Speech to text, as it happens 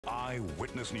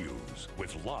Eyewitness News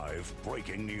with live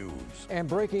breaking news. And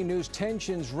breaking news,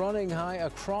 tensions running high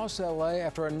across LA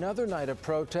after another night of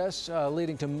protests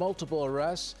leading to multiple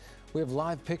arrests. We have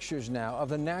live pictures now of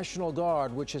the National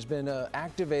Guard, which has been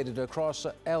activated across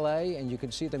LA, and you can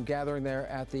see them gathering there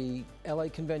at the LA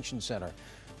Convention Center.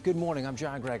 Good morning, I'm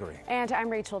John Gregory. And I'm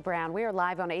Rachel Brown. We are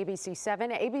live on ABC 7,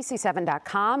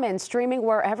 abc7.com, and streaming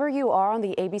wherever you are on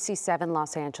the ABC 7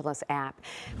 Los Angeles app.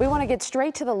 We want to get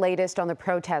straight to the latest on the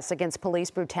protests against police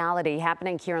brutality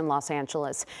happening here in Los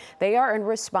Angeles. They are in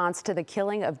response to the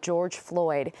killing of George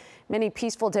Floyd. Many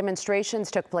peaceful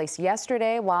demonstrations took place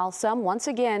yesterday, while some once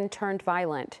again turned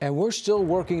violent. And we're still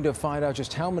working to find out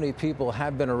just how many people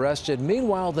have been arrested.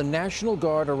 Meanwhile, the National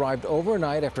Guard arrived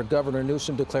overnight after Governor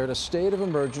Newsom declared a state of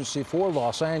emergency for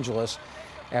Los Angeles.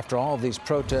 After all of these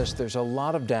protests, there's a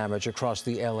lot of damage across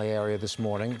the LA area this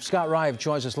morning. Scott Rive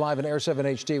joins us live in Air 7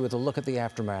 HD with a look at the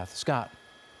aftermath. Scott.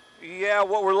 Yeah,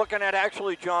 what we're looking at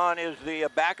actually, John, is the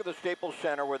back of the Staples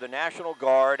Center where the National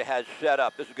Guard has set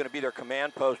up. This is going to be their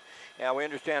command post. Now, we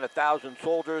understand 1,000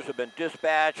 soldiers have been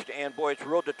dispatched, and boy, it's a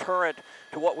real deterrent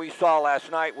to what we saw last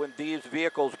night when these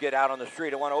vehicles get out on the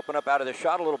street. I want to open up out of the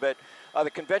shot a little bit. The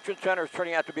convention center is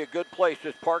turning out to be a good place,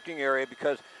 this parking area,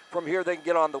 because from here they can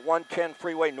get on the 110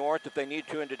 freeway north if they need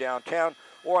to into downtown,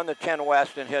 or on the 10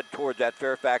 west and head towards that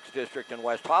Fairfax district in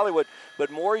West Hollywood.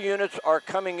 But more units are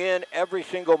coming in every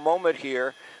single moment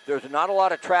here. There's not a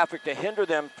lot of traffic to hinder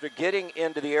them from getting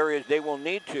into the areas they will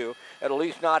need to, at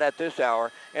least not at this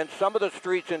hour. And some of the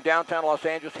streets in downtown Los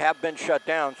Angeles have been shut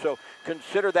down, so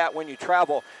consider that when you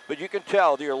travel. But you can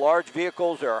tell there are large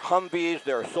vehicles, there are Humvees,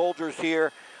 there are soldiers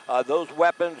here. Those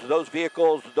weapons, those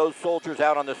vehicles, those soldiers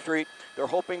out on the street, they're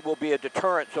hoping will be a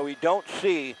deterrent so we don't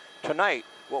see tonight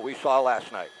what we saw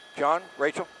last night. John,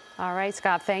 Rachel? All right,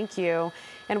 Scott, thank you.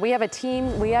 And we have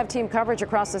team coverage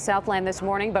across the Southland this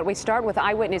morning, but we start with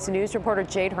Eyewitness News reporter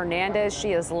Jade Hernandez.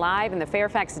 She is live in the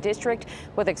Fairfax district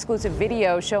with exclusive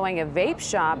video showing a vape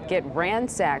shop get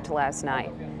ransacked last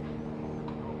night.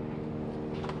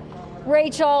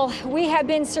 Rachel, we have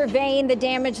been surveying the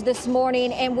damage this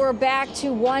morning, and we're back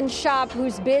to one shop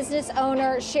whose business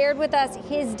owner shared with us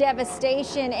his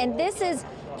devastation. And this is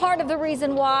part of the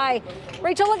reason why.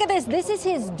 Rachel, look at this. This is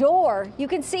his door. You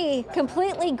can see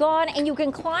completely gone, and you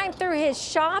can climb through his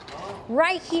shop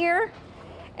right here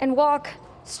and walk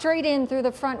straight in through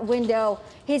the front window.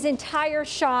 His entire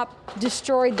shop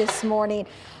destroyed this morning.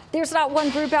 There's not one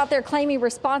group out there claiming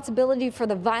responsibility for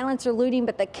the violence or looting,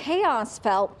 but the chaos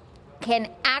felt can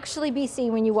actually be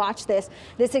seen when you watch this.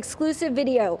 This exclusive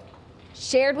video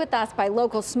shared with us by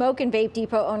local smoke and vape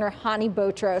depot owner Hani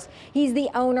Botros. He's the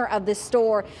owner of this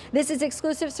store. This is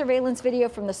exclusive surveillance video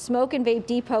from the smoke and vape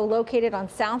depot located on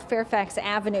South Fairfax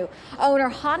Avenue. Owner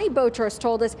Hani Botros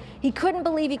told us he couldn't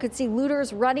believe he could see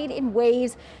looters running in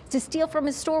waves to steal from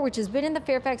his store, which has been in the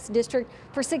Fairfax district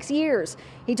for 6 years.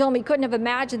 He told me he couldn't have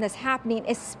imagined this happening,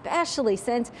 especially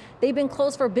since they've been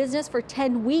closed for business for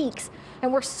 10 weeks.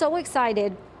 And we're so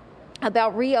excited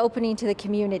about reopening to the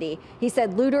community. He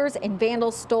said looters and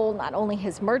vandals stole not only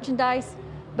his merchandise,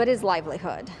 but his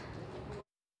livelihood.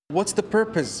 What's the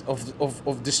purpose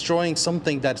of destroying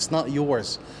something that's not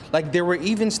yours? Like, they were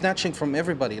even snatching from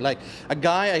everybody. Like, a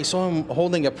guy, I saw him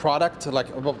holding a product,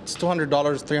 like about $200,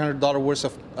 $300 worth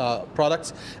of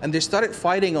products, and they started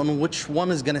fighting on which one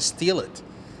is gonna steal it.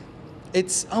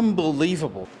 It's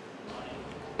unbelievable.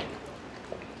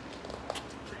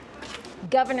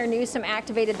 Governor Newsom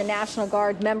activated the National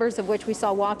Guard, members of which we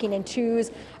saw walking in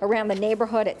twos around the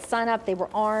neighborhood at sunup. They were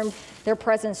armed, their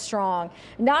presence strong.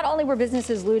 Not only were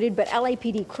businesses looted, but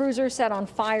LAPD cruisers set on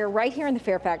fire right here in the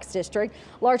Fairfax district.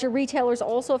 Larger retailers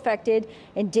also affected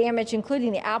and damaged,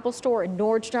 including the Apple Store and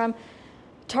Nordstrom.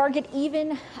 Target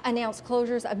even announced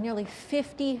closures of nearly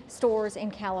 50 stores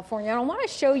in California. And I want to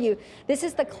show you, this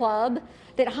is the club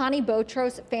that Hani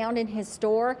Botros found in his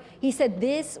store. He said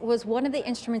this was one of the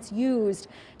instruments used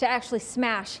to actually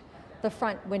smash the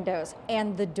front windows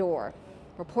and the door.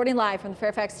 Reporting live from the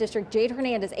Fairfax district, Jade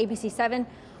Hernandez, ABC 7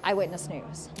 Eyewitness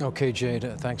News. Okay,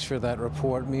 Jade, thanks for that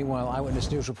report. Meanwhile,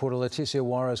 Eyewitness News reporter Leticia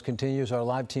Juarez continues our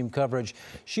live team coverage.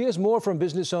 She has more from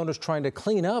business owners trying to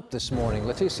clean up this morning.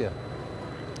 Leticia.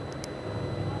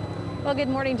 Well, good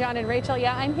morning, John and Rachel.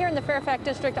 Yeah, I'm here in the Fairfax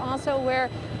district also, where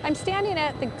I'm standing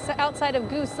at the outside of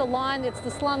Goose Salon. It's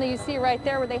the salon that you see right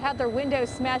there where they had their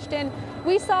windows smashed in.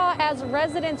 We saw as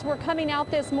residents were coming out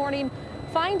this morning,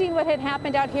 finding what had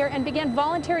happened out here and began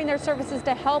volunteering their services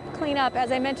to help clean up.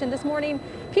 As I mentioned this morning,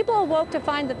 people awoke to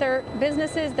find that their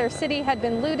businesses, their city had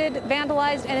been looted,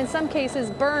 vandalized, and in some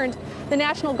cases burned. The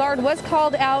National Guard was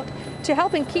called out to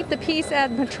help and keep the peace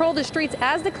and patrol the streets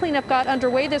as the cleanup got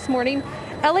underway this morning.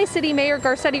 LA City Mayor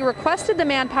Garcetti requested the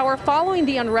manpower following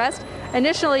the unrest.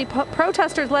 Initially,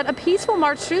 protesters led a peaceful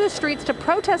march through the streets to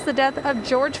protest the death of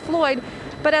George Floyd.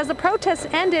 But as the protests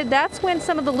ended, that's when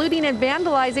some of the looting and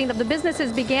vandalizing of the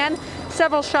businesses began.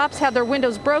 Several shops had their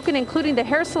windows broken, including the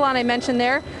hair salon I mentioned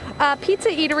there. Pizza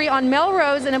eatery on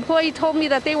Melrose, an employee told me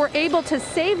that they were able to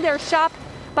save their shop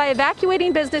by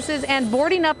evacuating businesses and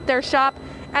boarding up their shop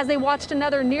as they watched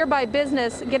another nearby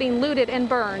business getting looted and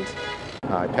burned.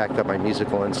 I packed up my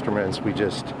musical instruments. We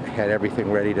just had everything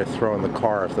ready to throw in the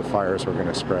car if the fires were going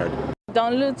to spread.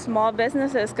 Don't loot small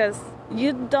businesses because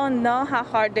you don't know how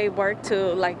hard they work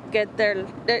to get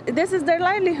this is their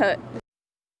livelihood.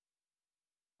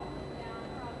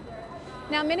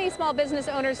 Now, many small business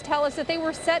owners tell us that they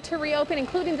were set to reopen,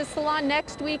 including the salon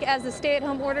next week as the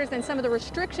stay-at-home orders and some of the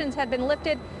restrictions had been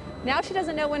lifted. Now she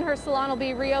doesn't know when her salon will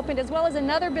be reopened, as well as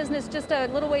another business just a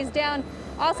little ways down,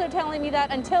 also telling me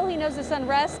that until he knows this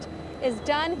unrest is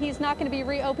done, he's not going to be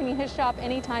reopening his shop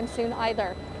anytime soon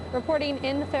either. Reporting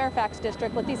in the Fairfax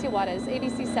district, Leticia Juarez,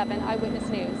 ABC 7 Eyewitness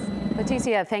News.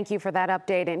 Leticia, thank you for that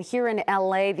update. And here in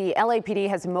LA, the LAPD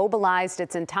has mobilized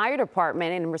its entire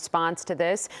department in response to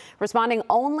this, responding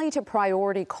only to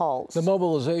priority calls. The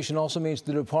mobilization also means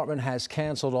the department has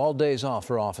canceled all days off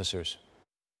for officers.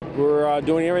 We're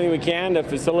doing everything we can to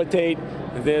facilitate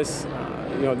this,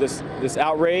 this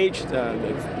outrage,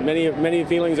 many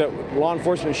feelings that law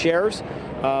enforcement shares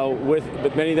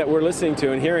with many that we're listening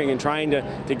to and hearing and trying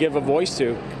to give a voice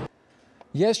to.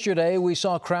 Yesterday, we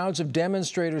saw crowds of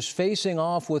demonstrators facing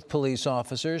off with police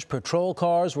officers. Patrol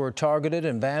cars were targeted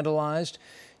and vandalized.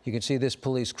 You can see this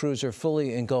police cruiser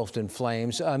fully engulfed in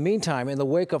flames. Meantime, in the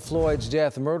wake of Floyd's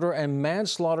death, murder and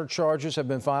manslaughter charges have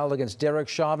been filed against Derek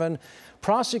Chauvin.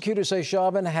 Prosecutors say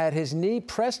Chauvin had his knee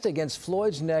pressed against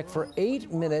Floyd's neck for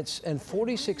 8 minutes and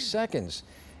 46 seconds,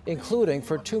 including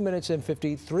for 2 minutes and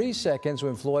 53 seconds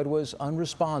when Floyd was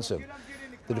unresponsive.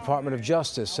 The Department of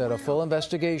Justice said a full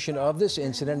investigation of this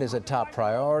incident is a top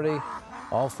priority.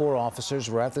 All 4 officers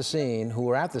who were at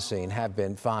the scene have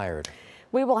been fired.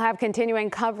 We will have continuing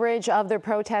coverage of the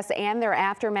protests and their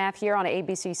aftermath here on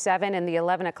ABC 7. In the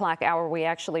 11 o'clock hour, we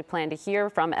actually plan to hear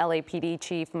from LAPD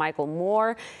Chief Michael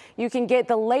Moore. You can get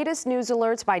the latest news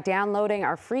alerts by downloading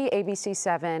our free ABC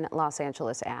 7 Los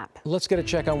Angeles app. Let's get a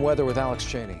check on weather with Alex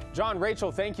Cheney. John, Rachel,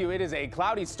 thank you. It is a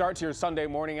cloudy start to your Sunday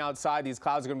morning outside. These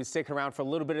clouds are going to be sticking around for a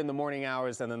little bit in the morning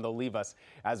hours, and then they'll leave us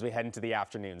as we head into the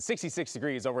afternoon. 66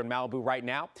 degrees over in Malibu right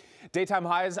now. Daytime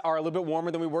highs are a little bit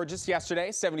warmer than we were just yesterday.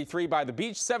 73 by the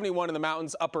beach, 71 in the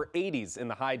mountains, upper 80s in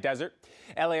the high desert.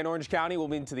 LA and Orange County will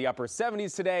be into the upper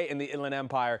 70s today, and the Inland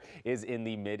Empire is in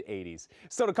the mid 80s.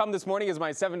 Still to come this morning is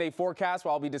my 7-day forecast,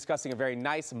 where I'll be discussing a very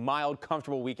nice, mild,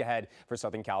 comfortable week ahead for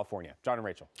Southern California. John and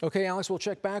Rachel. Okay, Alex, we'll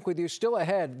check back with you. Still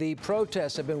ahead, the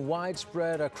protests have been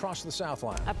widespread across the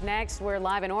Southland. Up next, we're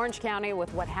live in Orange County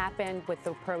with what happened with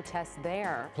the protests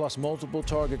there. Plus, multiple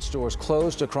Target stores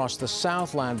closed across the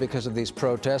Southland because of these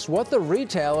protests. What the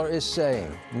retailer is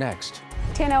saying. Next.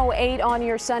 10:08 on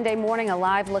your Sunday morning, a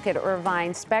live look at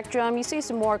Irvine Spectrum. You see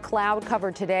some more cloud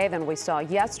cover today than we saw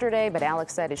yesterday, but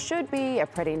Alex said it should be a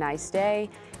pretty nice day.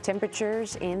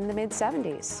 Temperatures in the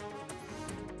mid-70s.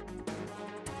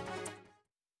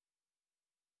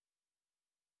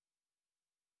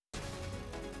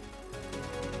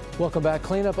 Welcome back.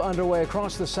 Cleanup underway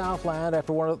across the Southland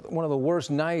after one of the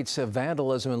worst nights of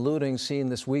vandalism and looting seen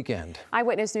this weekend.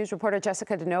 Eyewitness News reporter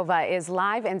Jessica DeNova is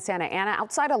live in Santa Ana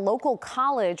outside a local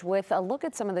college with a look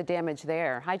at some of the damage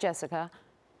there. Hi, Jessica.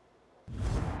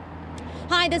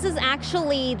 Hi, this is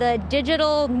actually the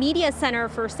Digital Media Center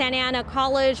for Santa Ana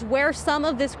College, where some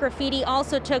of this graffiti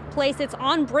also took place. It's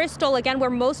on Bristol, again,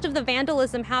 where most of the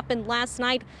vandalism happened last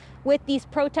night with these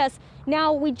protests.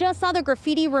 Now, we just saw the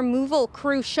graffiti removal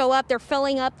crew show up. They're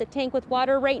filling up the tank with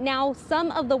water right now. Some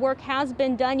of the work has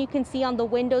been done. You can see on the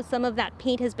windows, some of that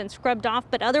paint has been scrubbed off,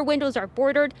 but other windows are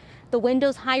bordered. The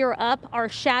windows higher up are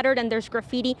shattered, and there's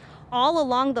graffiti all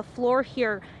along the floor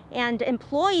here. And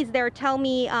employees there tell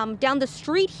me down the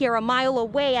street here, a mile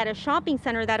away at a shopping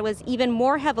center, that it was even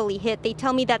more heavily hit. They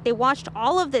tell me that they watched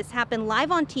all of this happen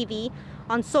live on TV,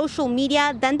 on social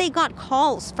media. Then they got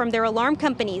calls from their alarm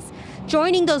companies.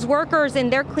 Joining those workers in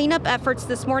their cleanup efforts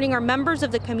this morning are members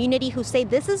of the community who say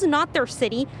this is not their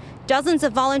city. Dozens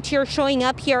of volunteers showing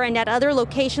up here and at other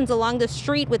locations along the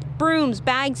street with brooms,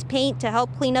 bags, paint to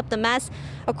help clean up the mess.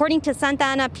 According to Santa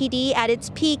Ana PD, at its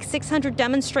peak, 600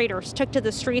 demonstrators took to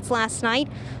the streets last night.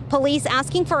 Police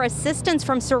asking for assistance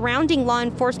from surrounding law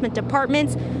enforcement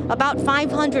departments. About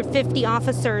 550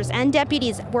 officers and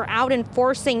deputies were out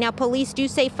enforcing. Now, police do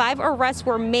say 5 arrests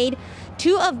were made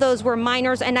 2 of those were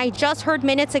minors, and I just heard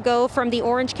minutes ago from the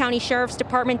Orange County Sheriff's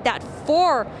Department that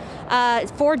 4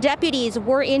 deputies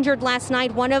were injured last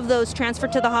night. One of those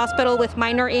transferred to the hospital with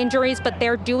minor injuries, but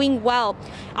they're doing well.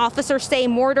 Officers say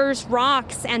mortars,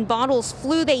 rocks, and bottles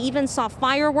flew. They even saw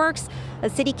fireworks. A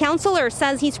city councilor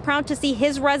says he's proud to see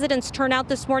his residents turn out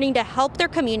this morning to help their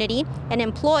community. An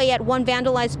employee at one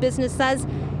vandalized business says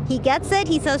he gets it.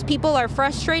 He says people are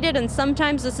frustrated, and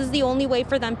sometimes this is the only way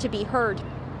for them to be heard.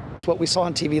 What we saw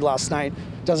on TV last night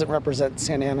doesn't represent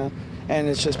Santa Ana, and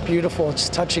it's just beautiful. It's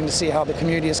touching to see how the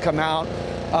community has come out.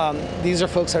 These are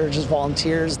folks that are just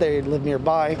volunteers. They live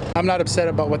nearby. I'm not upset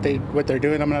about what they're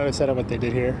doing. I'm not upset at what they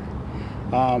did here.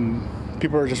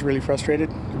 People are just really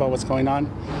frustrated about what's going on.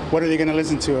 What are they going to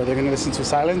listen to? Are they going to listen to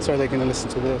silence, or are they going to listen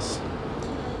to this?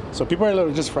 So people are a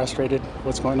little just frustrated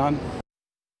what's going on.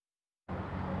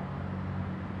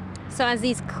 So as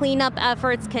these cleanup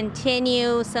efforts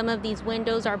continue, some of these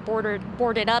windows are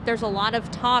boarded up. There's a lot of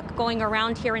talk going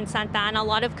around here in Santa Ana, a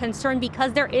lot of concern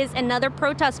because there is another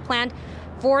protest planned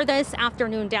for this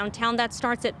afternoon downtown that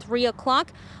starts at 3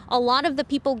 o'clock. A lot of the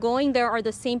people going there are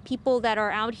the same people that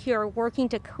are out here working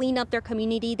to clean up their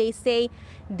community. They say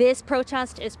this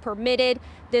protest is permitted.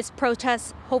 This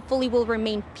protest hopefully will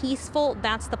remain peaceful.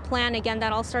 That's the plan. Again,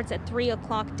 that all starts at 3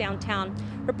 o'clock downtown.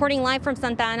 Reporting live from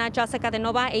Santa Ana, Jessica De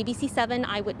Nova, ABC 7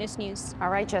 Eyewitness News. All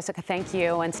right, Jessica, thank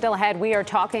you. And still ahead, we are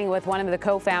talking with one of the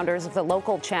co-founders of the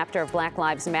local chapter of Black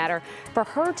Lives Matter for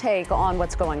her take on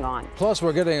what's going on. Plus,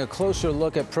 we're getting a closer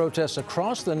look at protests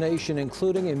across the nation,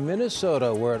 including in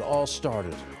Minnesota, where it all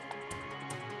started.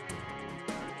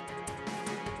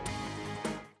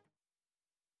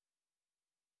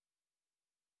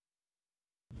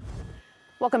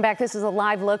 Welcome back. This is a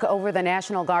live look over the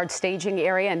National Guard staging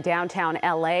area in downtown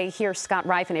L.A. Here's Scott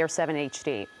Reif in Air 7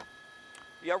 HD.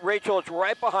 Yeah, Rachel, it's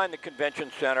right behind the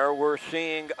convention center. We're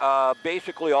seeing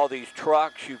basically all these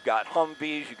trucks. You've got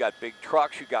Humvees, you've got big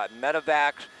trucks, you've got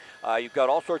medevacs. You've got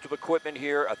all sorts of equipment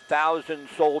here, 1,000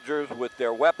 soldiers with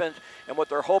their weapons. And what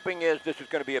they're hoping is this is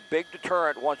going to be a big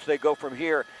deterrent once they go from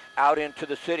here out into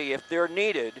the city if they're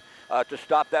needed to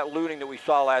stop that looting that we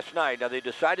saw last night. Now, they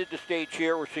decided to stage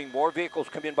here. We're seeing more vehicles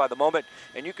come in by the moment,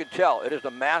 and you can tell it is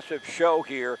a massive show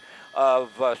here of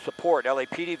support.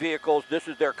 LAPD vehicles, this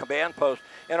is their command post,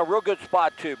 and a real good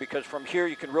spot, too, because from here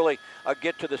you can really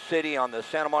get to the city on the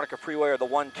Santa Monica Freeway or the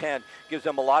 110. Gives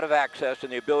them a lot of access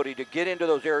and the ability to get into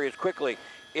those areas quickly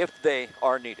if they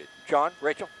are needed. John,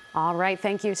 Rachel? All right.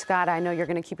 Thank you, Scott. I know you're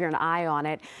going to keep your eye on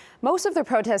it. Most of the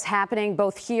protests happening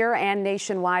both here and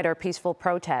nationwide are peaceful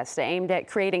protests aimed at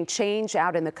creating change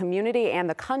out in the community and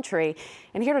the country.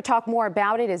 And here to talk more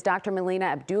about it is Dr. Melina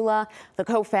Abdullah, the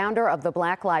co-founder of the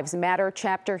Black Lives Matter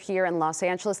chapter here in Los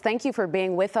Angeles. Thank you for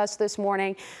being with us this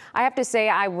morning. I have to say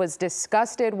I was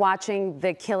disgusted watching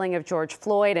the killing of George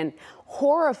Floyd and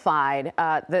horrified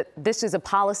that this is a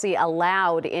policy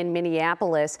allowed in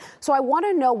Minneapolis. So I want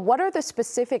to know, what are the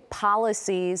specific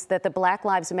policies that the Black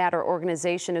Lives Matter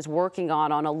organization is working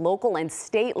on a local and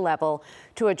state level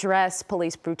to address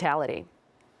police brutality?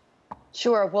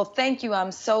 Sure. Well, thank you.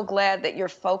 I'm so glad that you're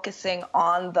focusing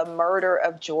on the murder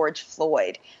of George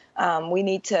Floyd. We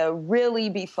need to really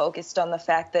be focused on the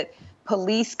fact that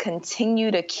police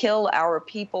continue to kill our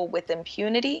people with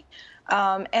impunity.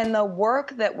 And the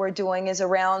work that we're doing is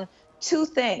around two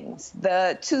things,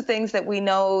 the two things that we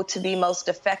know to be most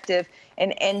effective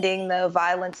in ending the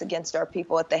violence against our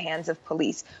people at the hands of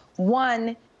police.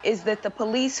 One is that the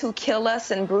police who kill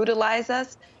us and brutalize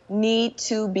us need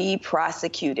to be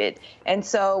prosecuted. And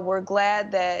so we're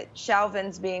glad that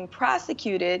Chauvin's being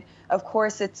prosecuted. Of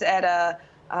course, it's at a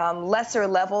lesser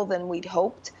level than we'd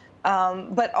hoped.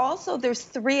 But also there's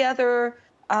 3 other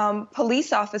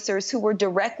police officers who were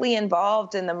directly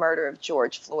involved in the murder of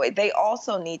George Floyd. They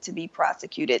also need to be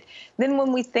prosecuted. Then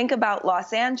when we think about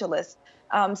Los Angeles,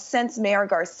 since Mayor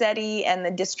Garcetti and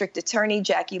the district attorney,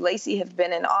 Jackie Lacey, have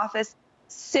been in office,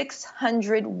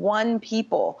 601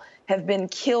 people have been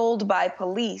killed by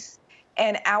police,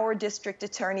 and our district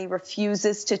attorney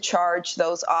refuses to charge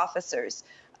those officers.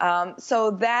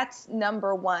 So that's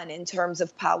number one in terms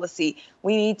of policy.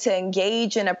 We need to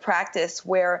engage in a practice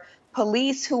where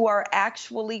police who are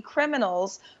actually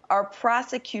criminals are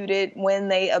prosecuted when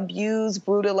they abuse,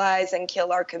 brutalize, and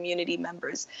kill our community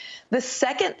members. The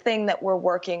second thing that we're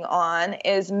working on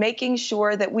is making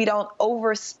sure that we don't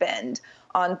overspend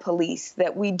on police,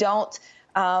 that we don't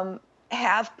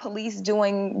have police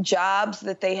doing jobs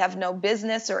that they have no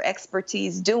business or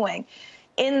expertise doing.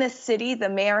 In the city, the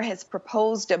mayor has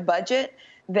proposed a budget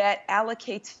that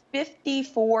allocates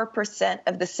 54%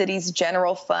 of the city's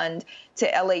general fund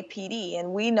to LAPD.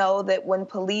 And we know that when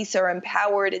police are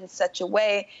empowered in such a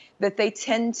way that they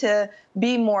tend to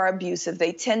be more abusive,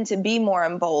 they tend to be more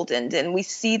emboldened. And we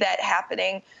see that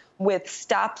happening with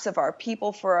stops of our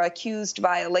people for accused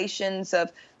violations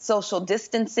of social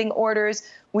distancing orders.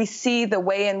 We see the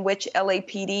way in which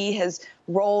LAPD has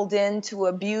rolled in to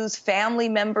abuse family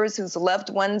members whose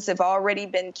loved ones have already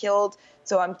been killed.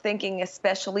 So I'm thinking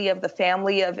especially of the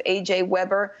family of A.J.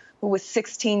 Weber, who was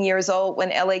 16 years old when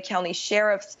LA County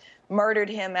sheriffs murdered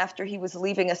him after he was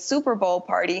leaving a Super Bowl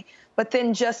party. But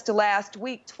then just last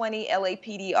week, 20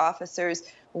 LAPD officers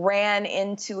ran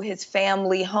into his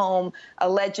family home,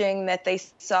 alleging that they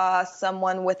saw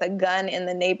someone with a gun in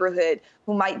the neighborhood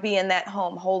who might be in that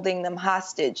home holding them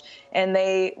hostage. And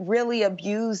they really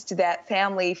abused that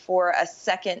family for a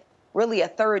second, really a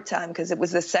third time, because it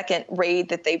was the second raid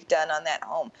that they've done on that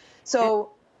home.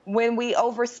 So when we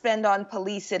overspend on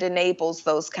police, it enables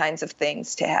those kinds of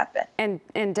things to happen.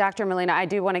 And Dr. Molina, I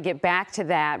do want to get back to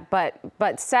that.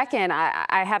 But second,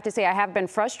 I have to say I have been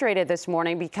frustrated this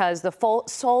morning because the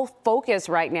sole focus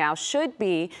right now should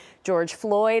be George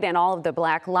Floyd and all of the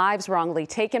Black lives wrongly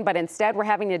taken. But instead, we're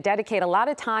having to dedicate a lot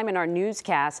of time in our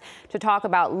newscast to talk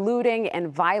about looting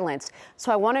and violence.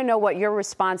 So I want to know what your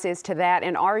response is to that.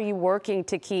 And are you working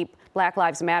to keep Black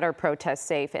Lives Matter protests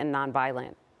safe and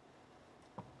nonviolent?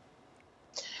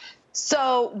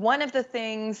 So one of the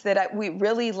things that we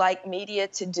really like media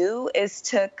to do is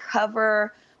to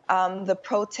cover the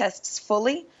protests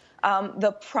fully.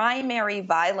 The primary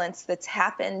violence that's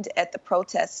happened at the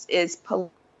protests is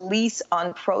police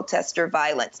on protester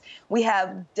violence. We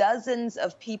have dozens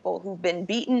of people who've been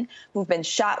beaten, who've been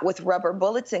shot with rubber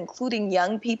bullets, including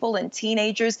young people and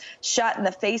teenagers shot in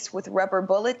the face with rubber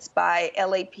bullets by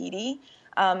LAPD.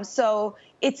 So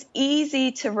it's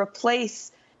easy to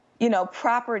replace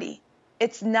property.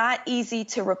 It's not easy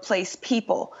to replace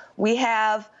people. We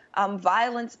have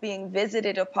violence being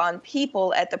visited upon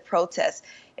people at the protests.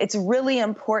 It's really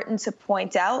important to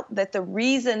point out that the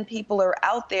reason people are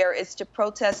out there is to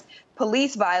protest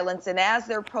police violence. And as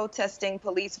they're protesting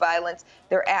police violence,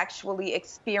 they're actually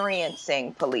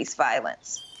experiencing police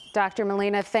violence. Dr.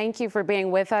 Molina, thank you for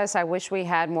being with us. I wish we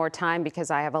had more time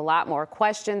because I have a lot more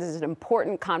questions. It's an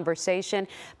important conversation,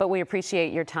 but we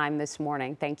appreciate your time this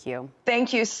morning. Thank you.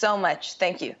 Thank you so much.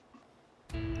 Thank you.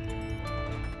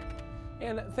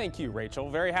 And thank you,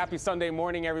 Rachel. Very happy Sunday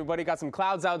morning, everybody. Got some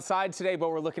clouds outside today, but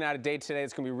we're looking at a day today.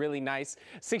 It's going to be really nice.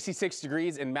 66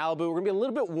 degrees in Malibu. We're going to be a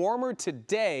little bit warmer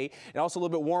today and also a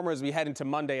little bit warmer as we head into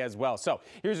Monday as well. So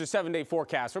here's your 7-day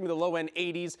forecast. We're going to be the low end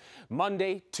 80s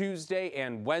Monday, Tuesday,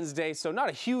 and Wednesday. So not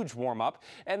a huge warm up.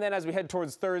 And then as we head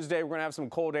towards Thursday, we're going to have some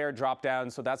cold air drop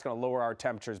down. So that's going to lower our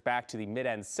temperatures back to the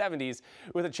mid-end 70s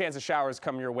with a chance of showers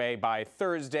coming your way by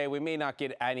Thursday. We may not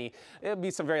get any. It'll be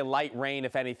some very light rain,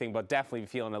 if anything, but definitely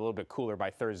feeling a little bit cooler by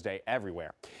Thursday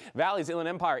everywhere. Valley's Inland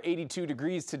Empire, 82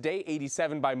 degrees today,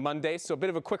 87 by Monday, so a bit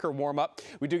of a quicker warm up.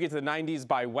 We do get to the 90s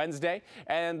by Wednesday,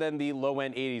 and then the low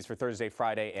end 80s for Thursday,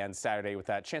 Friday, and Saturday with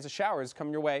that chance of showers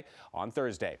coming your way on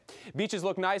Thursday. Beaches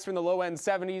look nice from the low end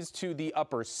 70s to the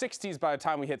upper 60s by the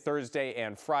time we hit Thursday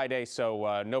and Friday,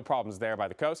 so no problems there by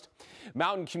the coast.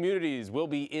 Mountain communities will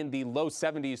be in the low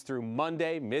 70s through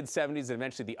Monday, mid 70s, and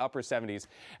eventually the upper 70s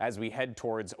as we head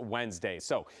towards Wednesday.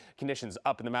 So conditions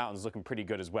up in the mountains looking pretty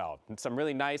good as well. And some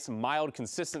really nice, mild,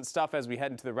 consistent stuff as we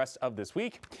head into the rest of this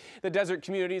week. The desert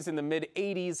communities in the mid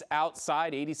 80s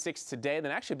outside, 86 today,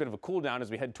 then actually a bit of a cool down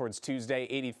as we head towards Tuesday,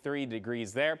 83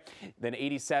 degrees there, then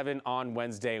 87 on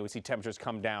Wednesday. We see temperatures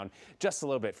come down just a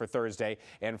little bit for Thursday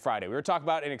and Friday. We were talking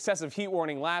about an excessive heat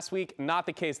warning last week, not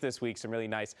the case this week. Some really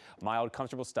nice, mild,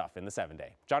 comfortable stuff in the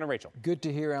 7-day. John and Rachel. Good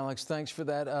to hear, Alex. Thanks for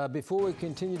that. Before we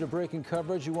continue to breaking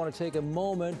coverage, we want to take a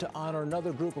moment to honor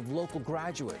another group of local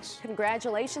graduates.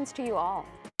 Congratulations to you all.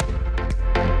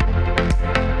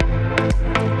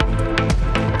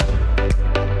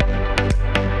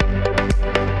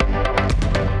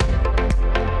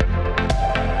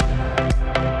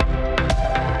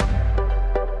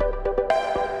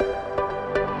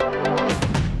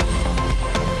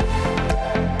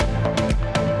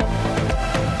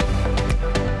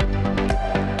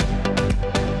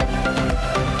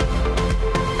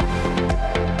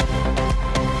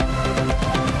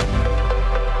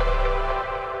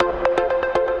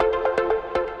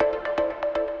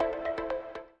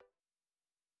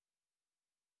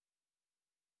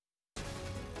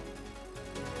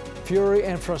 Fury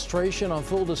and frustration on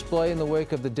full display in the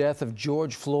wake of the death of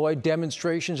George Floyd.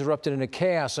 Demonstrations erupted into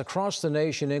chaos across the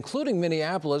nation, including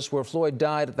Minneapolis, where Floyd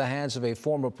died at the hands of a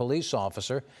former police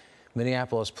officer.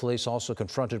 Minneapolis police also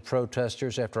confronted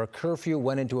protesters after a curfew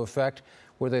went into effect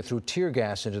where they threw tear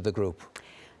gas into the group.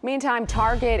 Meantime,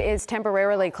 Target is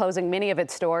temporarily closing many of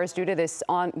its stores due to this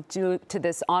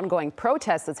ongoing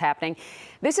protest that's happening.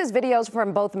 This is videos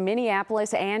from both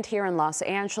Minneapolis and here in Los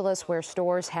Angeles where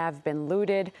stores have been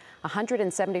looted.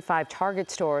 175 Target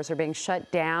stores are being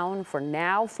shut down for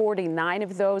now. 49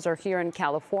 of those are here in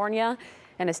California.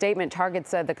 In a statement, Target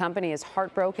said the company is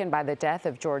heartbroken by the death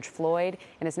of George Floyd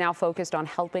and is now focused on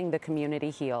helping the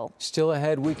community heal. Still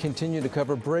ahead, we continue to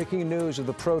cover breaking news of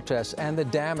the protests and the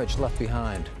damage left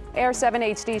behind. Air 7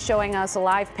 HD showing us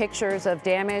live pictures of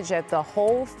damage at the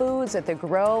Whole Foods at the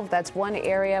Grove. That's one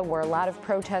area where a lot of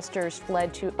protesters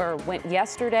went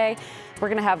yesterday. We're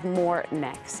going to have more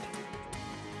next.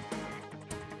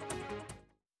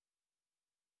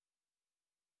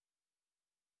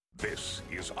 This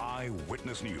is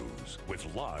Eyewitness News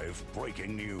with live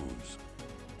breaking news.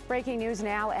 Breaking news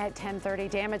now at 10:30.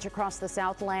 Damage across the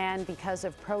Southland because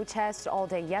of protests all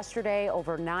day yesterday,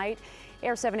 overnight.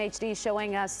 Air 7 HD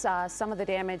showing us some of the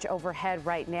damage overhead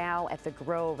right now at the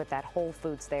Grove at that Whole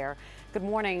Foods there. Good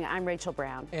morning. I'm Rachel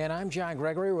Brown. And I'm John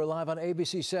Gregory. We're live on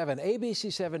ABC 7,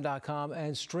 abc7.com,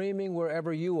 and streaming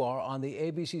wherever you are on the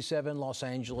ABC 7 Los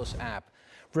Angeles app.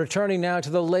 Returning now to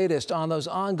the latest on those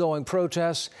ongoing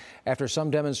protests. After some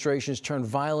demonstrations turned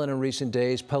violent in recent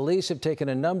days, police have taken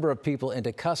a number of people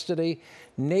into custody.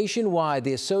 Nationwide,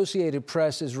 the Associated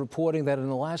Press is reporting that in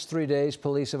the last 3 days,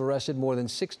 police have arrested more than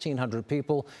 1,600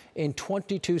 people in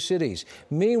 22 cities.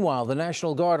 Meanwhile, the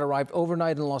National Guard arrived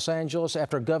overnight in Los Angeles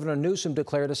after Governor Newsom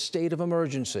declared a state of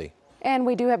emergency. And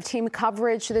we do have team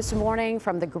coverage this morning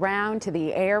from the ground to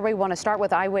the air. We want to start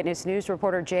with Eyewitness News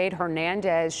reporter Jade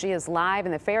Hernandez. She is live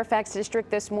in the Fairfax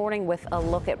district this morning with a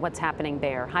look at what's happening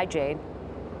there. Hi, Jade.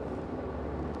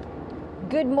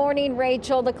 Good morning,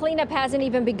 Rachel. The cleanup hasn't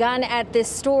even begun at this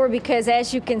store because,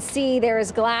 as you can see, there is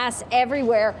glass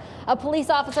everywhere. A police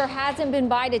officer hasn't been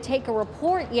by to take a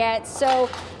report yet, so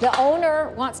the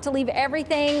owner wants to leave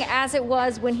everything as it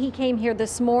was when he came here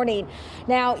this morning.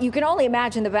 Now, you can only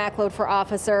imagine the backload for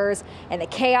officers and the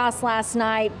chaos last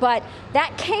night, but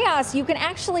that chaos, you can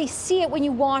actually see it when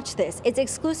you watch this. It's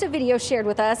exclusive video shared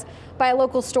with us by a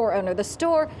local store owner, the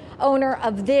store owner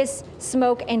of this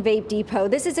smoke and vape depot.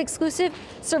 This is exclusive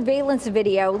surveillance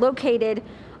video located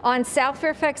on South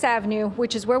Fairfax Avenue,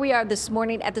 which is where we are this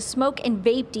morning at the smoke and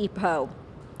vape depot.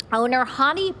 Owner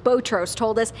Hani Botros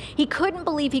told us he couldn't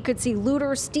believe he could see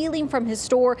looters stealing from his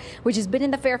store, which has been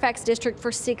in the Fairfax district for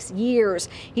 6 years.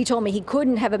 He told me he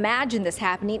couldn't have imagined this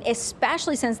happening,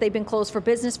 especially since they've been closed for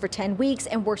business for 10 weeks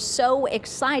and were so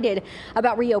excited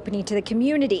about reopening to the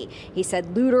community. He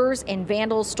said looters and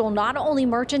vandals stole not only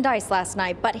merchandise last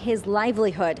night, but his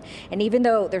livelihood. And even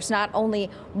though there's not only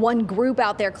one group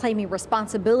out there claiming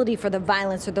responsibility for the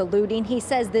violence or the looting, he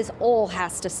says this all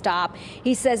has to stop.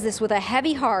 He says this with a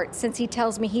heavy heart, since he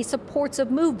tells me he supports a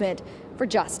movement for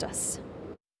justice.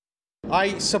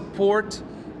 I support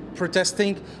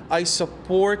protesting. I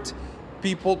support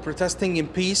people protesting in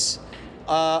peace.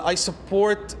 I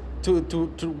support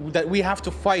that we have to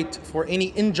fight for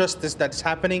any injustice that's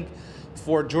happening,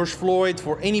 for George Floyd,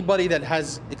 for anybody that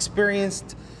has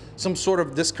experienced some sort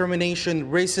of discrimination,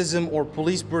 racism, or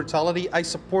police brutality. I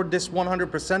support this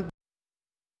 100%.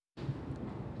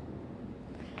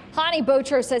 Hani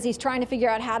Botros says he's trying to figure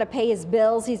out how to pay his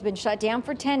bills. He's been shut down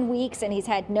for 10 weeks and he's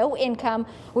had no income,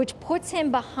 which puts him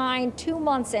behind 2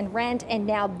 months in rent. And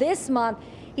now this month,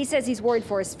 he says he's worried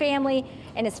for his family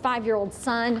and his 5-year-old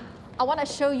son. I want to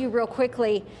show you real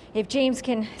quickly, if James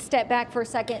can step back for a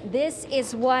second. This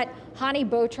is what Hani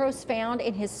Botros found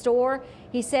in his store.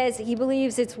 He says he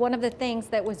believes it's one of the things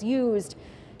that was used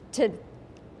to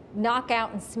knock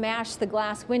out and smash the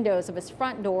glass windows of his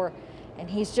front door. And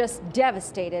he's just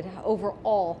devastated over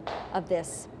all of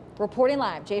this. Reporting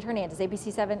live, Jade Hernandez,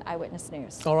 ABC 7 Eyewitness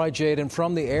News. All right, Jade, and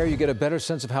from the air, you get a better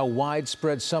sense of how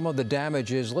widespread some of the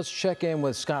damage is. Let's check in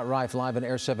with Scott Reif live on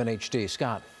Air 7 HD.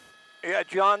 Scott. Yeah,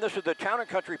 John, this is the Town and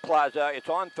Country Plaza. It's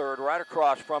on 3rd, right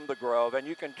across from the Grove, and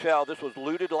you can tell this was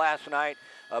looted last night.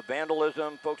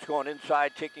 Vandalism, folks going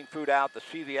inside, taking food out. The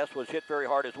CVS was hit very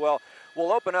hard as well.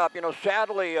 We'll open up. You know,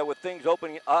 sadly, with things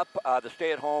opening up, the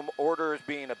stay-at-home orders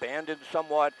being abandoned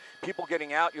somewhat, people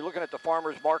getting out. You're looking at the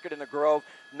farmers market in the Grove.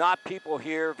 Not people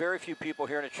here, very few people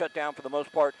here, and it's shut down for the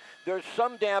most part. There's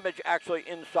some damage actually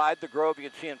inside the Grove. You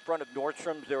can see in front of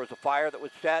Nordstrom's there was a fire that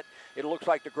was set. It looks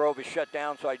like the Grove is shut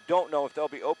down, so I don't know if they'll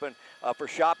be open for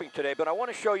shopping today. But I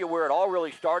want to show you where it all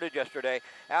really started yesterday.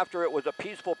 After it was a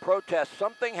peaceful protest,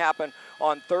 something happened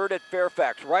on 3rd at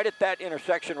Fairfax, right at that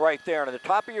intersection right there. And at the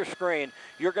top of your screen,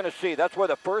 you're going to see that's where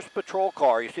the first patrol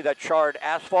car, you see that charred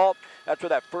asphalt? That's where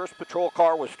that first patrol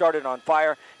car was started on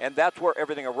fire, and that's where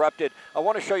everything erupted. I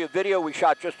want to show you a video we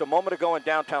shot just a moment ago in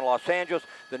downtown Los Angeles.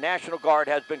 The National Guard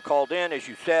has been called in. As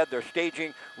you said, they're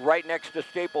staging right next to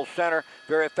Staples Center.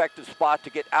 Very effective spot to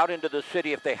get out into the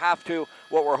city if they have to.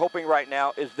 What we're hoping right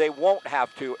now is they won't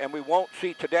have to, and we won't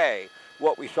see today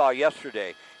what we saw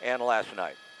yesterday and last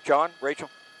night. John, Rachel?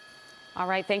 All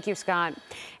right, thank you, Scott.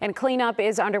 And cleanup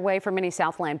is underway for many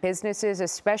Southland businesses,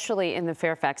 especially in the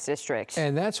Fairfax district.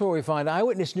 And that's where we find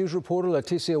Eyewitness News reporter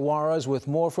Leticia Juarez with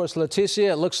more for us.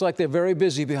 Leticia, it looks like they're very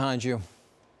busy behind you.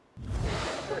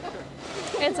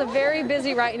 It's a very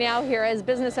busy right now here as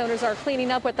business owners are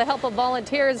cleaning up with the help of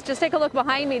volunteers. Just take a look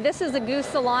behind me. This is the Goose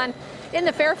Salon in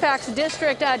the Fairfax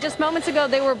district. Just moments ago,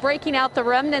 they were breaking out the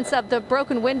remnants of the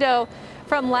broken window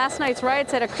from last night's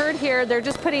riots that occurred here. They're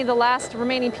just putting the last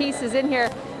remaining pieces in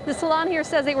here. The salon here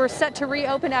says they were set to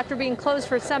reopen after being closed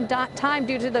for some time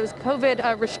due to those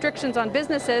COVID restrictions on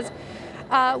businesses.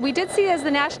 We did see as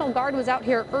the National Guard was out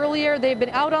here earlier, they've been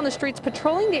out on the streets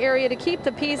patrolling the area to keep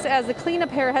the peace as the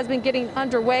cleanup here has been getting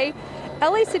underway.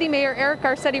 LA City Mayor Eric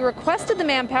Garcetti requested the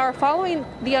manpower following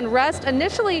the unrest.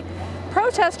 Initially,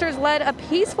 protesters led a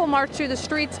peaceful march through the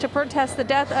streets to protest the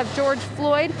death of George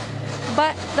Floyd.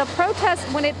 But the protest,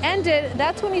 when it ended,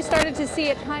 that's when you started to see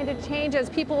it kind of change as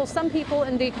some people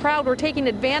in the crowd were taking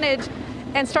advantage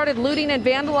and started looting and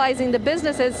vandalizing the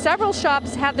businesses. Several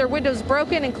shops had their windows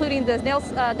broken, including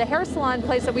the hair salon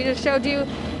place that we just showed you,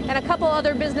 and a couple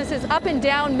other businesses up and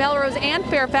down Melrose and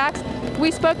Fairfax.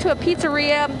 We spoke to a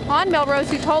pizzeria on Melrose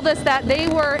who told us that they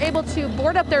were able to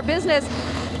board up their business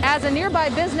as a nearby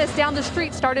business down the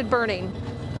street started burning.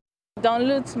 Don't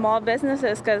loot small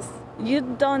businesses because you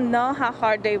don't know how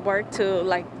hard they work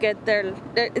to get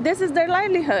this is their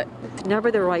livelihood. It's never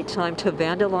the right time to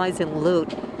vandalize and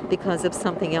loot because of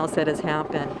something else that has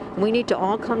happened. We need to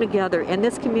all come together in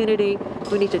this community.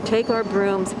 We need to take our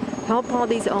brooms, help all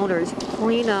these owners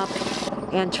clean up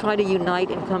and try to unite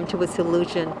and come to a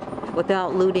solution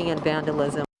without looting and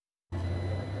vandalism.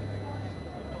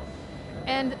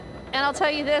 And I'll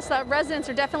tell you this, residents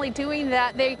are definitely doing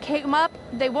that. They came up,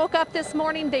 they woke up this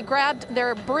morning, they grabbed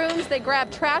their brooms, they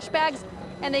grabbed trash bags,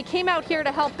 and they came out here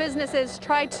to help businesses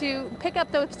try to pick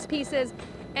up those pieces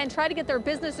and try to get their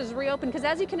businesses reopened. Because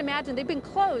as you can imagine, they've been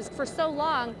closed for so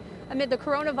long amid the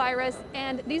coronavirus,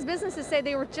 and these businesses say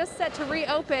they were just set to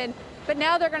reopen, but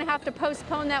now they're going to have to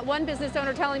postpone that. One business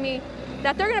owner telling me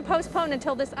that they're going to postpone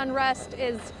until this unrest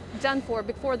is done for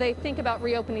before they think about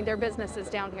reopening their businesses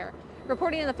down here.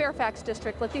 Reporting in the Fairfax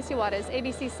district, Leticia Juarez,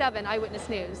 ABC 7 Eyewitness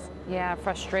News. Yeah,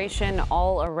 frustration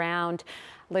all around.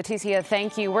 Leticia,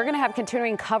 thank you. We're going to have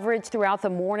continuing coverage throughout the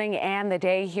morning and the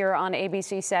day here on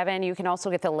ABC 7. You can also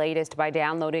get the latest by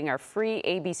downloading our free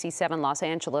ABC 7 Los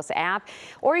Angeles app,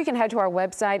 or you can head to our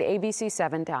website,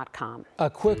 abc7.com. A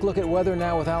quick look at weather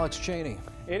now with Alex Cheney.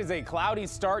 It is a cloudy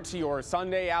start to your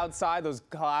Sunday outside. Those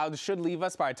clouds should leave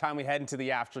us by the time we head into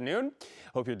the afternoon.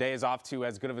 Hope your day is off to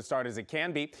as good of a start as it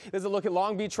can be. There's a look at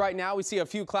Long Beach right now. We see a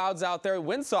few clouds out there.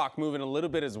 Windsock moving a little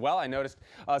bit as well. I noticed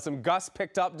some gusts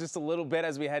picked up just a little bit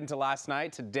as we head into last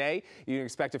night. Today, you can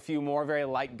expect a few more very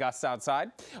light gusts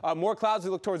outside. More clouds.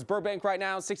 We look towards Burbank right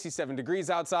now, 67 degrees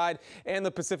outside, and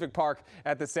the Pacific Park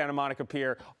at the Santa Monica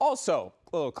Pier. Also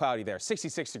a little cloudy there,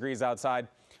 66 degrees outside.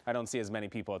 I don't see as many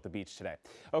people at the beach today.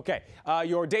 Okay,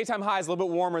 your daytime high is a little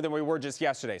bit warmer than we were just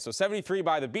yesterday. So 73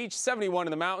 by the beach, 71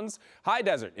 in the mountains, high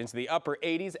desert into the upper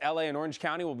 80s. LA and Orange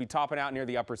County will be topping out near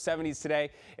the upper 70s today,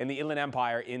 and the Inland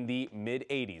Empire in the mid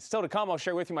 80s. Still to come, I'll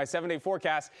share with you my 7-day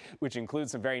forecast, which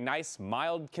includes some very nice,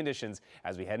 mild conditions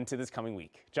as we head into this coming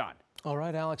week. John. All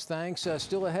right, Alex, thanks.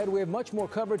 Still ahead, we have much more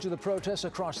coverage of the protests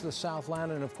across the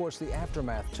Southland and, of course, the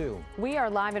aftermath, too. We are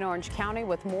live in Orange County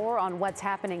with more on what's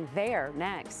happening there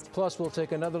next. Plus, we'll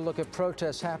take another look at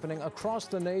protests happening across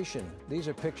the nation. These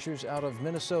are pictures out of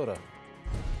Minnesota.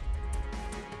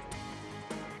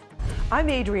 I'm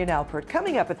Adrienne Alpert.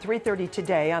 Coming up at 3:30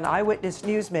 today on Eyewitness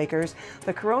Newsmakers,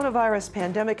 the coronavirus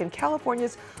pandemic in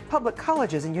California's public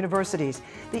colleges and universities,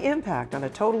 the impact on a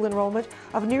total enrollment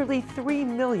of nearly 3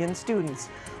 million students.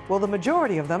 Will the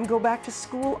majority of them go back to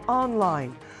school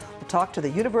online? We'll talk to the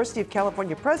University of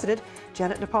California President,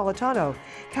 Janet Napolitano,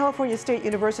 California State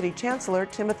University Chancellor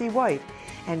Timothy White,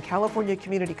 and California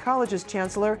Community Colleges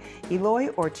Chancellor Eloy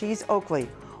Ortiz Oakley.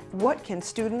 What can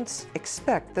students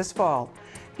expect this fall?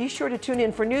 Be sure to tune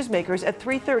in for Newsmakers at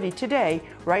 3:30 today,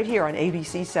 right here on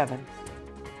ABC 7.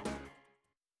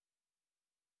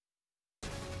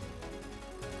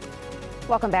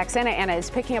 Welcome back. Santa Ana is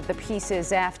picking up the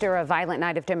pieces after a violent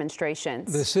night of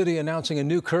demonstrations. The city announcing a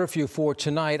new curfew for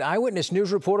tonight. Eyewitness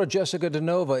News reporter Jessica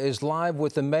DeNova is live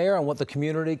with the mayor on what the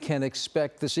community can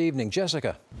expect this evening.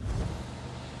 Jessica.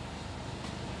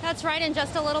 That's right. In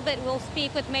just a little bit, we'll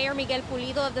speak with Mayor Miguel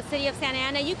Pulido of the city of Santa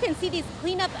Ana. You can see these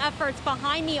cleanup efforts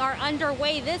behind me are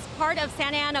underway. This part of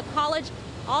Santa Ana College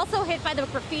also hit by the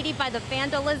graffiti, by the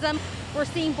vandalism. We're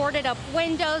seeing boarded up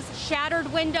windows,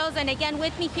 shattered windows. And again,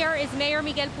 with me here is Mayor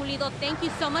Miguel Pulido. Thank you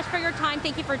so much for your time.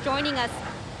 Thank you for joining us.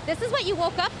 This is what you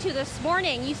woke up to this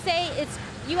morning. You say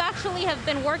you actually have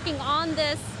been working on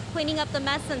this, cleaning up the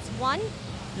mess since 1?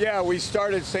 Yeah, we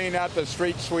started sending out the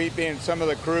street sweeping and some of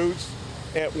the crews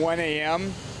at 1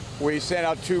 a.m. We sent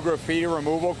out 2 graffiti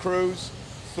removal crews,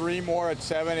 3 more at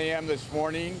 7 a.m. this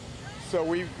morning. So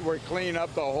we were cleaning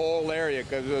up the whole area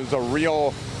because it was a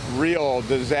real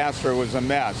disaster. It was a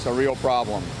mess, a real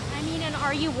problem. I mean, and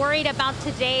are you worried about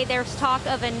today? There's talk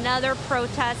of another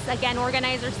protest. Again,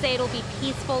 organizers say it'll be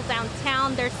peaceful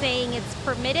downtown. They're saying it's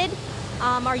permitted.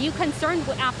 Are you concerned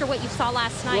after what you saw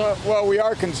last night? Well, we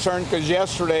are concerned because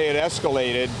yesterday it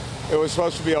escalated. It was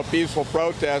supposed to be a peaceful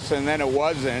protest, and then it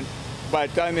wasn't. By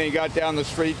the time they got down the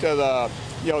street to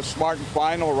the, Smart and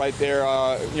Final right there,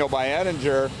 by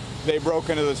Edinger, they broke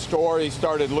into the store. He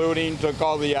started looting, took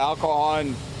all the alcohol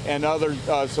and other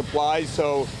supplies.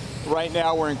 So right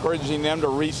now we're encouraging them to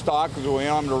restock because we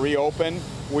want them to reopen.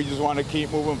 We just want to keep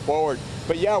moving forward.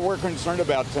 But yeah, we're concerned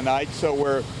about tonight. So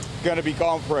we're going to be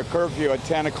calling for a curfew at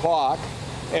 10 o'clock.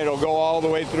 It'll go all the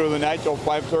way through the night till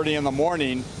 5:30 in the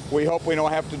morning. We hope we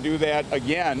don't have to do that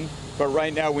again, but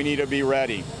right now we need to be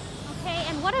ready. Okay,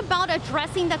 and what about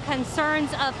addressing the concerns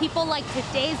of people like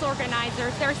today's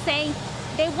organizers? They're saying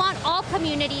they want all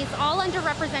communities, all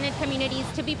underrepresented communities,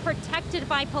 to be protected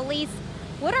by police.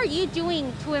 What are you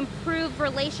doing to improve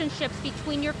relationships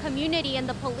between your community and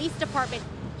the police department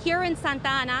here in Santa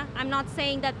Ana? I'm not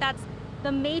saying that that's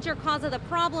the major cause of the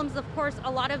problems. Of course, a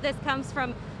lot of this comes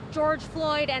from George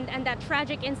Floyd and that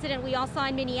tragic incident we all saw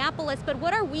in Minneapolis. But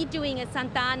what are we doing at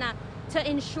Santa Ana to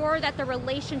ensure that the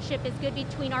relationship is good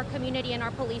between our community and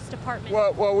our police department?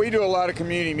 Well, we do a lot of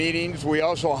community meetings. We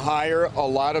also hire a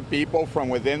lot of people from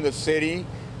within the city.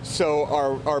 So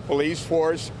our police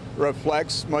force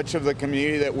reflects much of the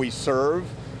community that we serve.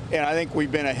 And I think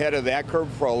we've been ahead of that curve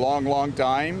for a long, long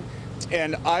time.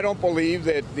 And I don't believe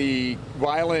that the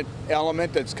violent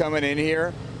element that's coming in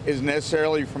here is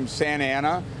necessarily from Santa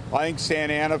Ana. I think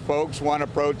Santa Ana folks want to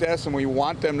protest, and we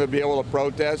want them to be able to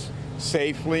protest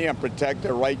safely and protect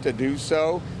their right to do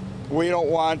so. We don't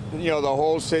want, the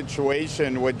whole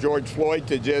situation with George Floyd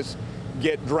to just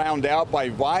get drowned out by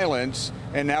violence,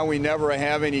 and now we never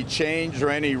have any change or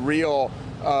any real,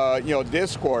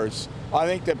 discourse. I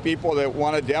think that people that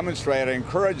want to demonstrate, I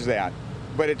encourage that,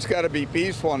 but it's got to be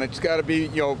peaceful and it's got to be,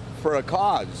 for a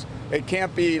cause. It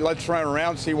can't be let's run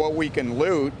around, see what we can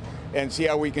loot, and see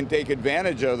how we can take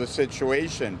advantage of the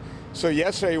situation. So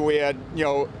yesterday we had,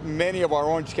 many of our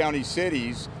Orange County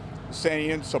cities sending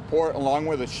in support along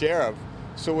with the sheriff.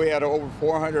 So we had over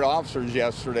 400 officers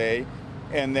yesterday,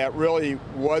 and that really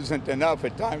wasn't enough.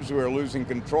 At times we were losing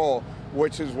control,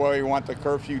 which is why we want the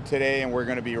curfew today, and we're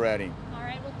going to be ready. All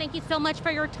right, well, thank you so much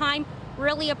for your time.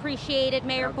 Really appreciate it,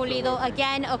 Mayor Pulido.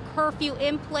 Again, a curfew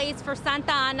in place for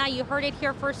Santa Ana. You heard it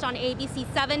here first on ABC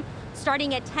 7,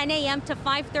 starting at 10 a.m. to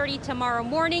 5:30 tomorrow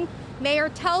morning. Mayor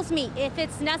tells me if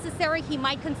it's necessary, he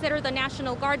might consider the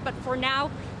National Guard, but for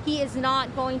now, he is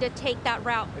not going to take that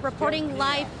route. Reporting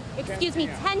live,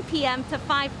 10 p.m. to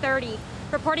 5:30.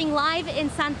 Reporting live in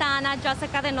Santa Ana,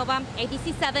 Jessica DeNova,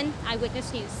 ABC 7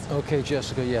 Eyewitness News. Okay,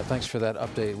 Jessica, thanks for that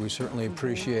update. We certainly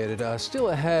appreciate it. Still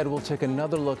ahead, we'll take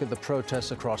another look at the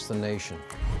protests across the nation.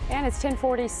 And it's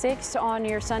 10:46 on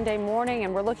your Sunday morning,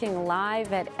 and we're looking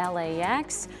live at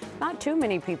LAX. Not too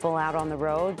many people out on the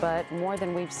road, but more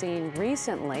than we've seen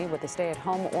recently with the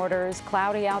stay-at-home orders.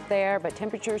 Cloudy out there, but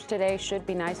temperatures today should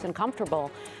be nice and comfortable.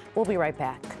 We'll be right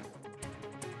back.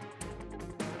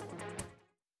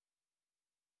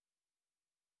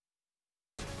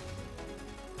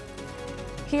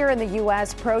 Here in the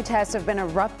U.S., protests have been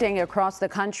erupting across the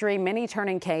country, many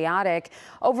turning chaotic.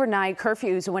 Overnight,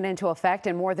 curfews went into effect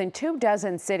in more than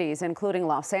 24 cities, including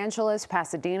Los Angeles,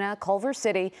 Pasadena, Culver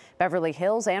City, Beverly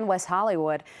Hills, and West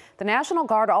Hollywood. The National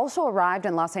Guard also arrived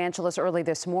in Los Angeles early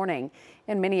this morning.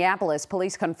 In Minneapolis,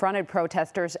 police confronted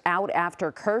protesters out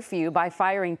after curfew by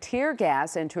firing tear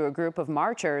gas into a group of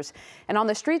marchers. And on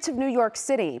the streets of New York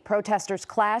City, protesters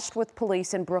clashed with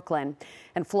police in Brooklyn.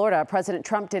 In Florida, President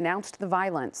Trump denounced the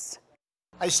violence.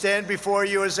 I stand before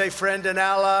you as a friend and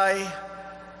ally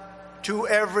to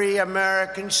every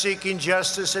American seeking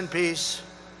justice and peace,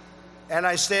 and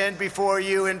I stand before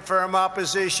you in firm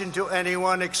opposition to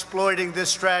anyone exploiting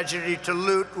this tragedy to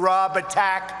loot, rob,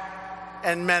 attack,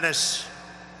 and menace.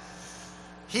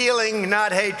 Healing,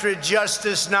 not hatred,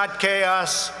 justice, not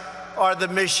chaos, are the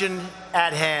mission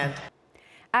at hand.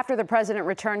 After the president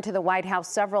returned to the White House,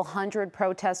 several hundred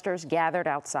protesters gathered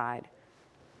outside.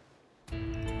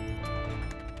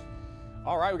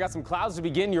 All right, we got some clouds to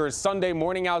begin your Sunday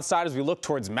morning outside as we look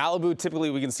towards Malibu. Typically,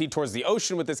 we can see towards the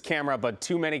ocean with this camera, but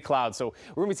too many clouds. So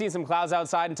we're going to be seeing some clouds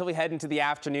outside until we head into the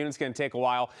afternoon. It's going to take a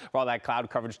while for all that cloud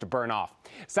coverage to burn off.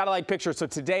 Satellite picture. So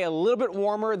today, a little bit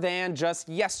warmer than just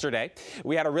yesterday.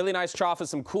 We had a really nice trough of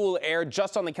some cool air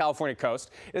just on the California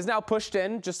coast. It is now pushed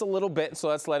in just a little bit, so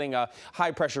that's letting a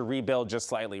high pressure rebuild just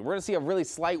slightly. We're going to see a really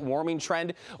slight warming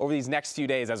trend over these next few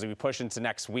days as we push into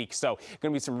next week. So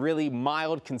going to be some really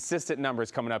mild, consistent numbers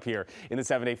coming up here in the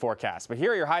 7-day forecast. But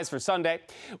here are your highs for Sunday.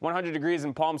 100 degrees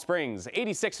in Palm Springs,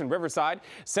 86 in Riverside,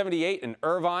 78 in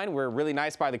Irvine. We're really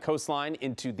nice by the coastline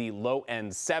into the low end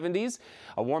 70s.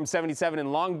 A warm 77 in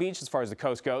Long Beach as far as the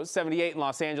coast goes, 78 in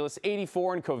Los Angeles,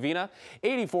 84 in Covina,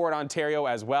 84 in Ontario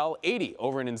as well, 80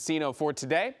 over in Encino for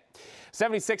today.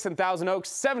 76 in Thousand Oaks,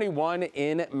 71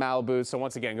 in Malibu. So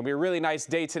once again, going to be a really nice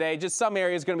day today. Just some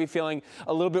areas going to be feeling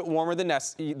a little bit warmer than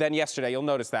yesterday. You'll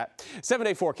notice that.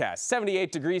 7-day forecast,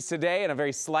 78 degrees today and a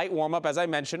very slight warm up. As I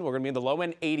mentioned, we're going to be in the low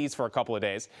end 80s for a couple of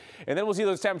days. And then we'll see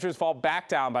those temperatures fall back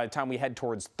down by the time we head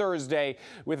towards Thursday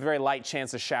with a very light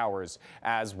chance of showers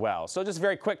as well. So just a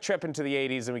very quick trip into the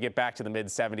 80s and we get back to the mid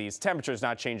 70s. Temperatures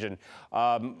not changing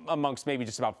amongst maybe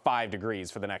just about 5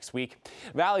 degrees for the next week.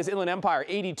 Valley's Inland Empire,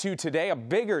 82 today. A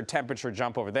bigger temperature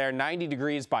jump over there, 90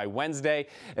 degrees by Wednesday.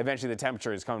 Eventually the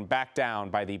temperature is coming back down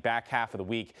by the back half of the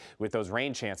week with those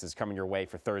rain chances coming your way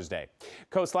for Thursday.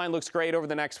 Coastline looks great over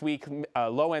the next week.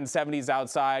 Low end 70s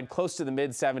outside, close to the mid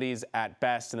 70s at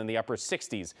best, and then the upper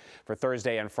 60s for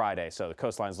Thursday and Friday. So the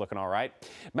coastline's looking all right.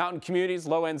 Mountain communities,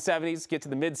 low end 70s, get to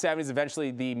the mid 70s, eventually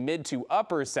the mid to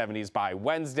upper 70s by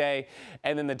Wednesday,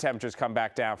 and then the temperatures come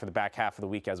back down for the back half of the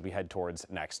week as we head towards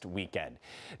next weekend.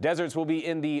 Deserts will be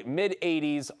in the mid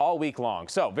 80s all week long.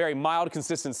 So very mild,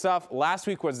 consistent stuff. Last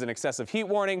week was an excessive heat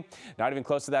warning. Not even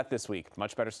close to that this week.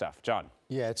 Much better stuff. John.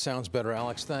 Yeah, it sounds better,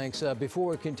 Alex. Thanks.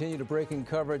 Before we continue to breaking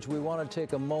coverage, we want to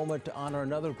take a moment to honor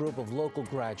another group of local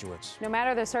graduates. No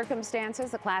matter the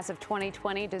circumstances, the class of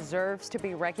 2020 deserves to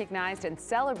be recognized and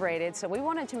celebrated. So we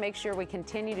wanted to make sure we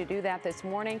continue to do that this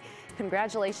morning.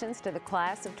 Congratulations to the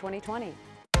class of 2020.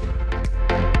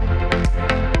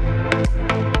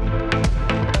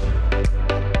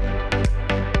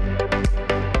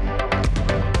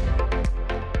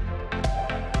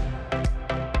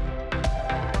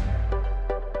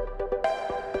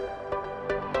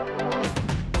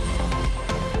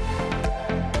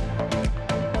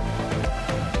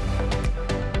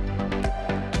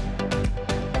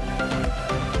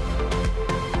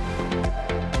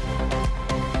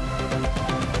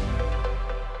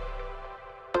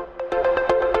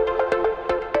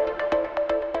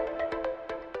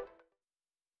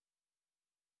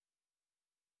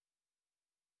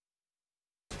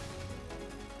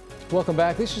 Welcome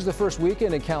back. This is the first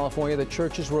weekend in California that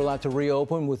churches were allowed to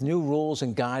reopen with new rules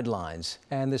and guidelines.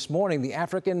 And this morning, the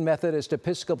African Methodist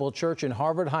Episcopal Church in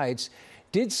Harvard Heights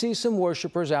did see some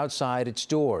worshipers outside its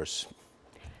doors.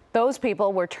 Those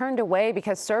people were turned away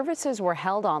because services were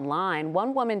held online.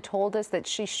 One woman told us that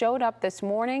she showed up this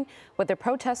morning with a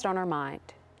protest on her mind.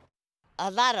 A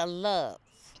lot of love.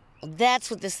 That's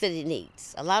what the city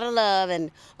needs. A lot of love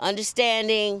and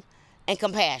understanding and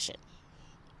compassion.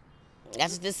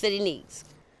 That's what the city needs.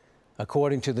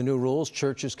 According to the new rules,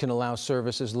 churches can allow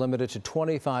services limited to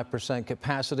 25%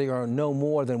 capacity or no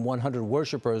more than 100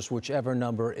 worshipers, whichever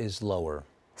number is lower.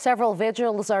 Several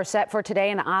vigils are set for today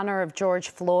in honor of George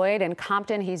Floyd. In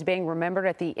Compton, he's being remembered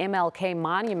at the MLK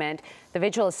Monument. The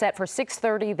vigil is set for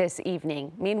 6:30 this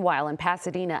evening. Meanwhile, in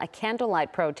Pasadena, a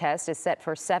candlelight protest is set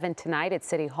for 7 tonight at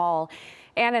City Hall.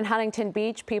 And in Huntington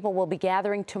Beach, people will be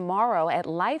gathering tomorrow at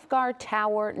Lifeguard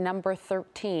Tower number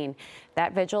 13.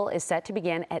 That vigil is set to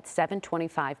begin at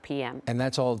 7:25 p.m. And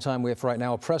that's all the time we have for right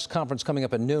now. A press conference coming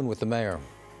up at noon with the mayor.